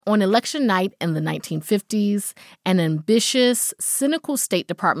On election night in the 1950s, an ambitious, cynical State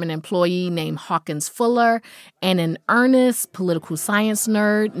Department employee named Hawkins Fuller and an earnest political science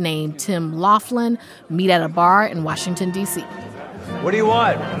nerd named Tim Laughlin meet at a bar in Washington, D.C. What do you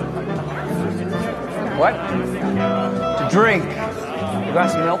want? What? To drink. A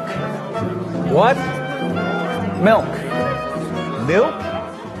glass of milk? What? Milk. Milk?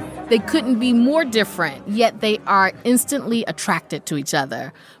 They couldn't be more different, yet they are instantly attracted to each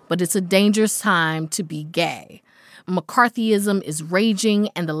other. But it's a dangerous time to be gay. McCarthyism is raging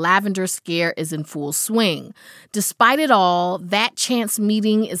and the Lavender Scare is in full swing. Despite it all, that chance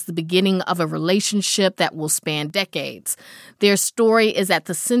meeting is the beginning of a relationship that will span decades. Their story is at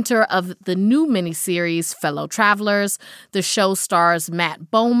the center of the new miniseries Fellow Travelers. The show stars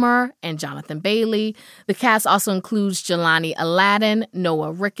Matt Bomer and Jonathan Bailey. The cast also includes Jelani Aladdin,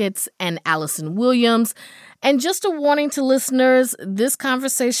 Noah Ricketts, and Allison Williams. And just a warning to listeners, this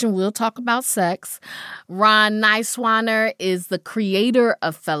conversation will talk about sex. Ron Nyswaner is the creator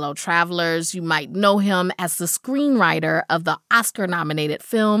of Fellow Travelers. You might know him as the screenwriter of the Oscar-nominated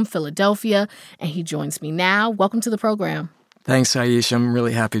film Philadelphia, and he joins me now. Welcome to the program. Thanks, Ayesha. I'm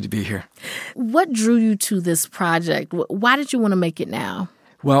really happy to be here. What drew you to this project? Why did you want to make it now?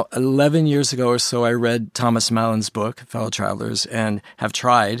 Well, 11 years ago or so, I read Thomas Mallon's book, Fellow Travelers, and have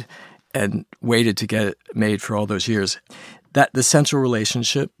tried and waited to get it made for all those years. That the central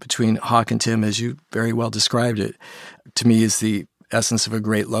relationship between Hawk and Tim, as you very well described it, to me is the essence of a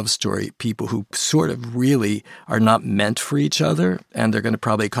great love story. People who sort of really are not meant for each other, and they're going to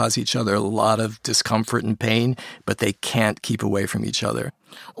probably cause each other a lot of discomfort and pain, but they can't keep away from each other.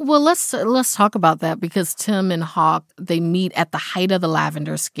 Well, let's talk about that, because Tim and Hawk, they meet at the height of the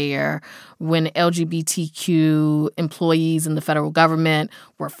Lavender Scare when LGBTQ employees in the federal government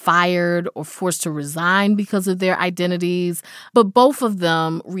were fired or forced to resign because of their identities. But both of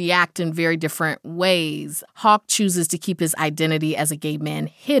them react in very different ways. Hawk chooses to keep his identity as a gay man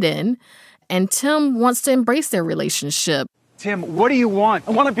hidden, and Tim wants to embrace their relationship. Tim, what do you want?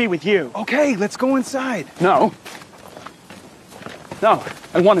 I want to be with you. Okay, let's go inside. No,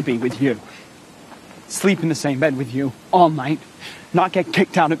 I want to be with you. Sleep in the same bed with you all night. Not get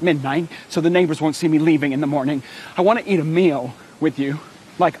kicked out at midnight so the neighbors won't see me leaving in the morning. I want to eat a meal with you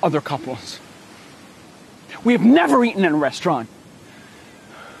like other couples. We have never eaten in a restaurant.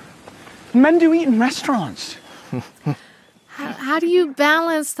 Men do eat in restaurants. How do you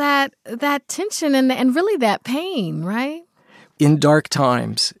balance that tension and really that pain, right? In dark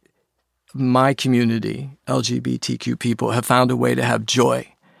times, my community, LGBTQ people, have found a way to have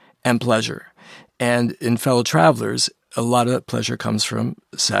joy and pleasure. And in Fellow Travelers, a lot of that pleasure comes from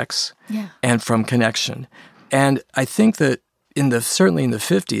sex and from connection. And I think that certainly in the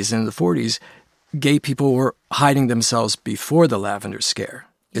 50s and the 40s, gay people were hiding themselves before the Lavender Scare.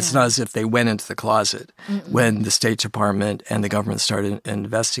 It's not as if they went into the closet when the State Department and the government started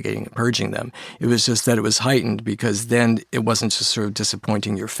investigating and purging them. It was just that it was heightened because then it wasn't just sort of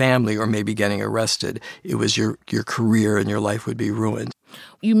disappointing your family or maybe getting arrested. It was your career and your life would be ruined.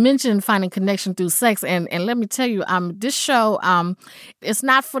 You mentioned finding connection through sex, and let me tell you, this show, it's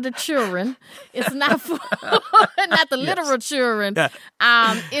not for the children. It's not for not the literal children.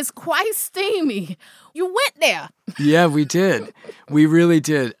 It's quite steamy. You went there. Yeah, we did. We really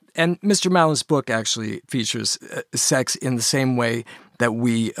did. And Mr. Mallon's book actually features sex in the same way that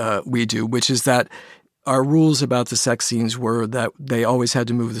we do, which is that our rules about the sex scenes were that they always had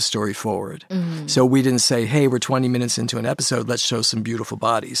to move the story forward. Mm-hmm. So we didn't say, hey, we're 20 minutes into an episode, let's show some beautiful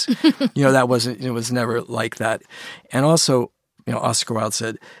bodies. That wasn't, it was never like that. And also, Oscar Wilde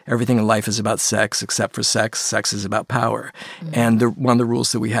said, everything in life is about sex except for sex. Sex is about power. Mm-hmm. And one of the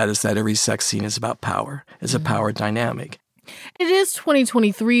rules that we had is that every sex scene is about power. It's a power dynamic. It is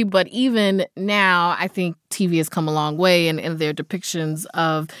 2023, but even now, I think TV has come a long way in their depictions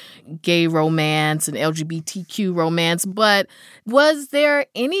of gay romance and LGBTQ romance. But was there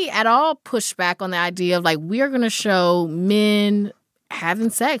any at all pushback on the idea of, we are going to show men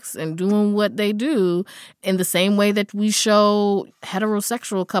having sex and doing what they do in the same way that we show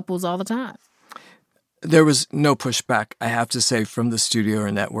heterosexual couples all the time? There was no pushback, I have to say, from the studio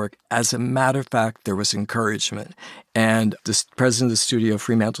or network. As a matter of fact, there was encouragement. And the president of the studio,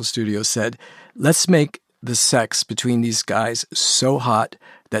 Fremantle Studios, said, let's make the sex between these guys so hot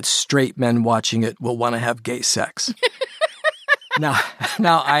that straight men watching it will want to have gay sex. Now,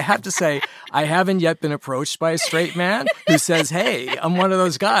 I have to say, I haven't yet been approached by a straight man who says, hey, I'm one of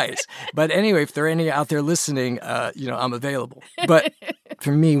those guys. But anyway, if there are any out there listening, I'm available. But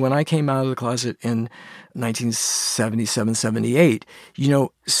for me, when I came out of the closet in 1977, 78,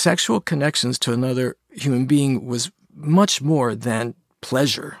 sexual connections to another human being was much more than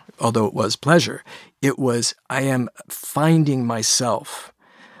pleasure, although it was pleasure. It was, I am finding myself.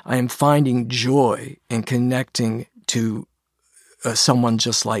 I am finding joy in connecting to someone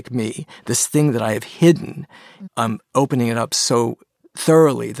just like me. This thing that I have hidden, I'm opening it up so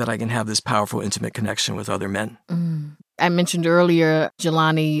thoroughly that I can have this powerful, intimate connection with other men. I mentioned earlier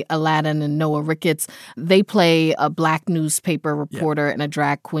Jelani Aladdin and Noah Ricketts. They play a Black newspaper reporter and a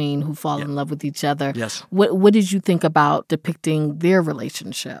drag queen who fall in love with each other. Yes. What did you think about depicting their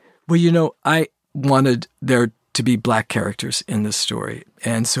relationship? Well, I wanted there to be Black characters in this story.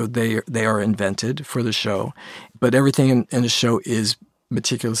 And so they are invented for the show. But everything in the show is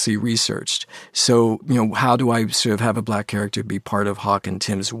meticulously researched. So, how do I sort of have a Black character be part of Hawk and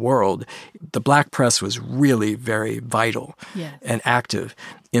Tim's world? The Black press was really very vital and active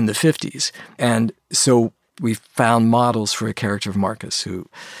in the 50s. And so we found models for a character of Marcus, who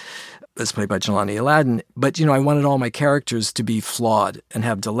is played by Jelani Aladdin. But, I wanted all my characters to be flawed and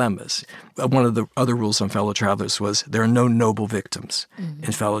have dilemmas. One of the other rules on Fellow Travelers was there are no noble victims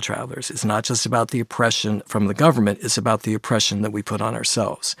in Fellow Travelers. It's not just about the oppression from the government. It's about the oppression that we put on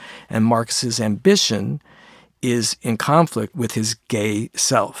ourselves. And Marcus's ambition is in conflict with his gay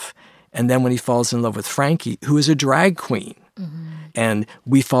self. And then when he falls in love with Frankie, who is a drag queen, and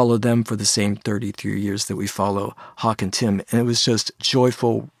we follow them for the same 33 years that we follow Hawk and Tim. And it was just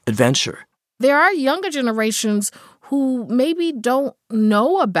joyful adventure. There are younger generations who maybe don't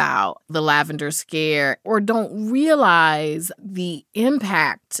know about the Lavender Scare or don't realize the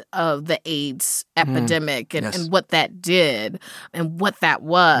impact of the AIDS epidemic and what that did and what that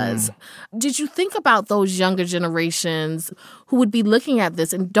was. Did you think about those younger generations who would be looking at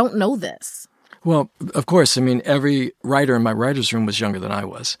this and don't know this? Well, of course. Every writer in my writer's room was younger than I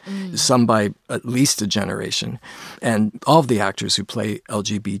was, some by at least a generation. And all of the actors who play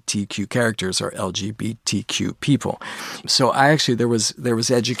LGBTQ characters are LGBTQ people. So there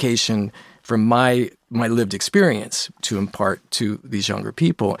was education from my lived experience to impart to these younger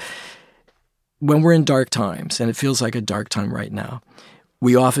people. When we're in dark times, and it feels like a dark time right now,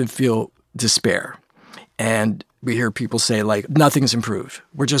 we often feel despair. And we hear people say, nothing's improved.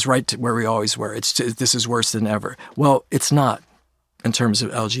 We're just right to where we always were. This is worse than ever. Well, it's not in terms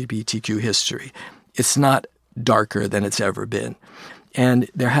of LGBTQ history. It's not darker than it's ever been. And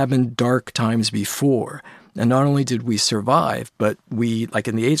there have been dark times before. And not only did we survive, but we, like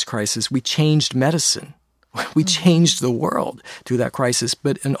in the AIDS crisis, we changed medicine. We changed the world through that crisis.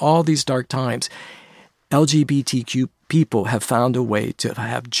 But in all these dark times, LGBTQ people have found a way to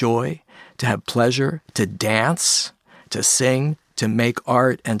have joy, to have pleasure, to dance, to sing, to make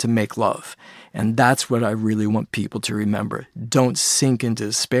art, and to make love. And that's what I really want people to remember. Don't sink into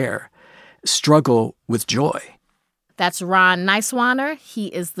despair. Struggle with joy. That's Ron Nyswaner. He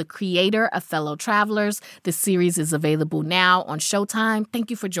is the creator of Fellow Travelers. The series is available now on Showtime. Thank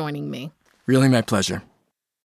you for joining me. Really my pleasure.